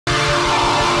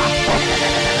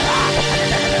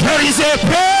There is a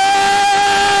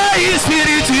prayer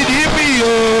spirit within me.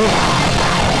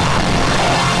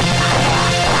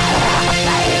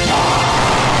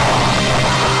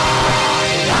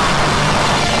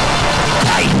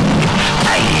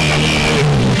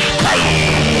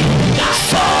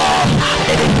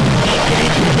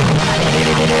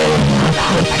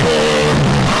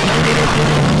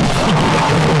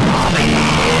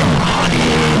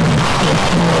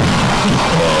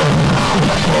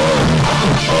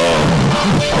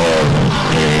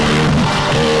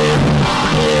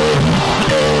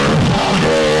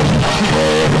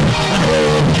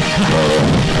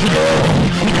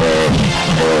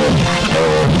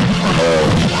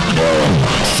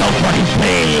 Somebody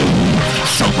pray.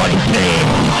 Somebody pray.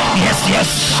 Yes, yes,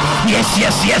 yes,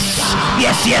 yes, yes,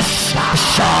 yes, yes.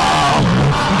 Shout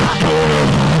the door,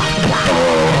 the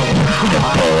door, the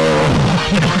door,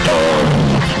 the door.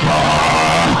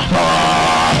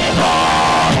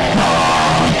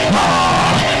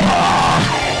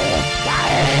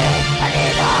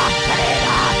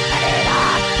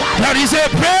 There is a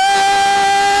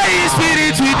prayer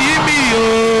spirit within me.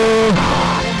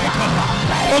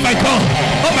 Oh my God,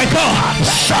 oh my God.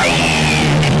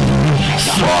 Shine,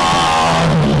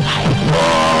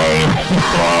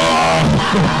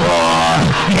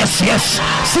 yes, yes.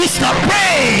 Sister,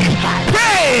 pray,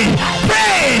 pray,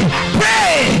 pray,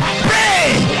 pray,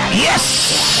 pray.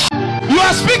 Yes. You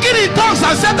are speaking in tongues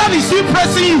and Satan is still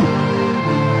pressing you.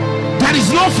 There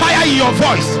is no fire in your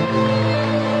voice.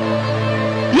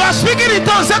 You are speaking in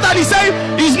tongues. Satan is saying,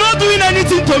 he's not doing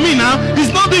anything to me now.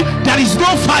 He's not doing, there is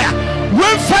no fire.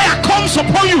 When fire comes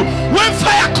upon you, when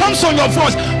fire comes on your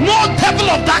voice, no devil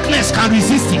of darkness can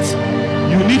resist it.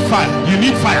 You need fire. You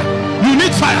need fire. You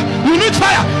need fire. You need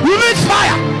fire. You need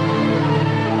fire.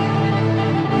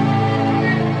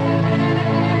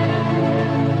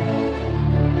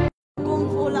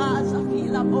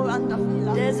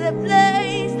 There's a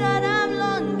place that I'm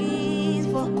longing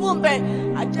for. Oh,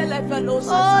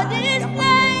 this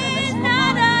place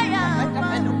that I am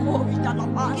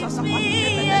keeps me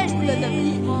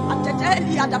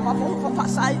there's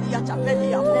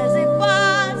a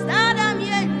path that I'm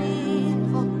yearning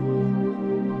for.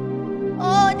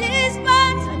 Oh, this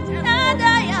path that I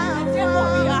am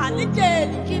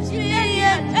keeps me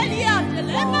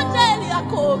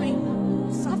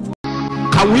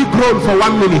Can we groan for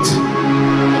 1 minute?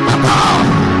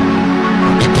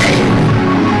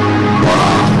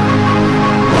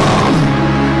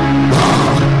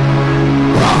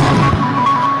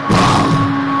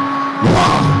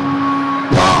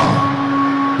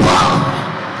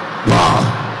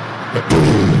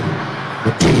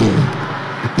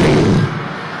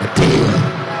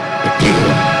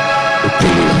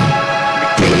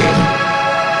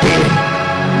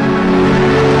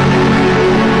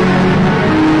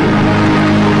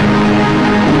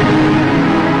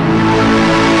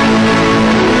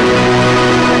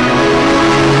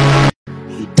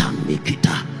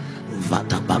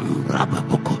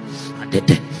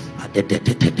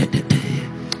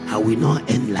 I will not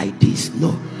end like this.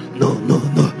 No, no, no,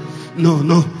 no, no,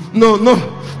 no, no, no,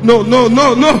 no, no,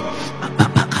 no, no.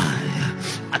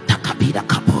 Atakabida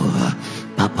kapo,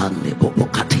 Papa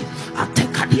Nebokati,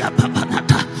 Atekadia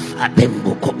Papanata,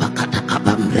 Adembo Kopakata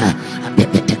Kabamra,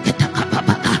 Adebeteketa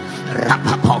Kapapata,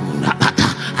 Rapapong Rapata,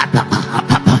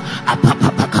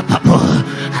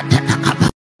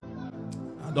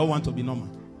 I don't want to be normal.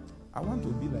 I want to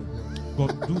be like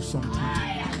God. Do something.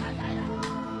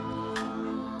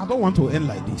 I don't want to end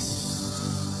like this.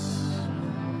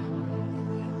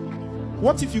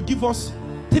 What if you give us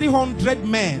 300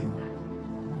 men,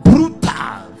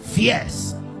 brutal,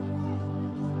 fierce,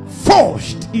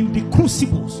 forged in the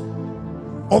crucibles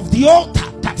of the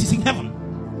altar that is in heaven?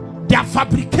 Their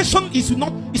fabrication is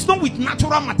not with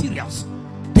natural materials.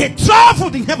 They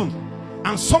traveled in heaven,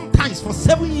 and sometimes for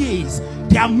 7 years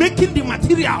they are making the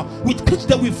material with which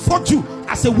they will forge you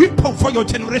as a weapon for your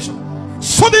generation.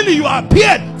 Suddenly you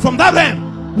appeared from that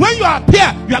realm. When you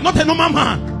appear, you are not a normal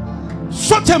man.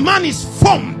 Such a man is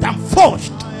formed and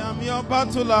forged. I am your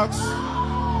battle axe,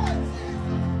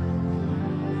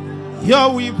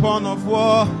 your weapon of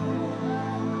war.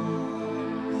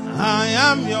 I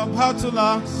am your battle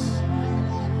axe,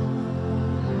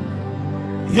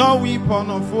 your weapon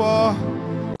of war.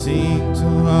 Sing to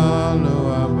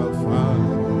Hallow Abba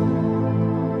Father.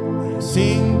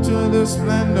 Sing to the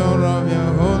splendor of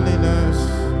your holiness.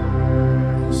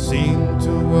 Sing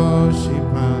to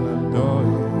worship and adore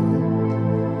you.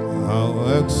 How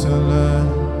excellent,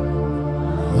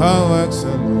 how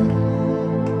excellent.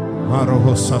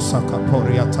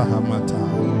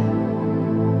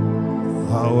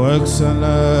 How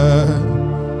excellent,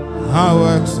 How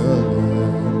excellent.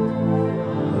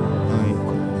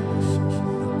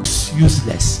 It's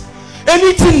useless.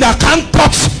 Anything that can't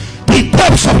touch the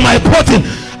depths of my body,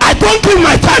 I don't give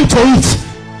my time to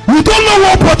it. You don't know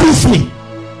what burdens me.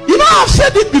 You know, I've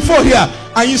said it before here,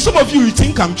 and some of you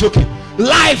think I'm joking.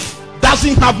 Life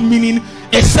doesn't have meaning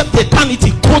except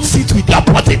eternity coats it with their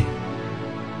body.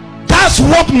 That's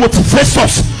what motivates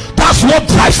us. That's what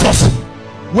drives us.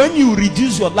 When you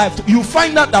reduce your life, you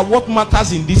find out that what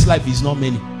matters in this life is not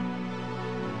many.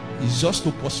 It's just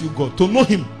to pursue God, to know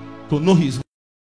Him, to know His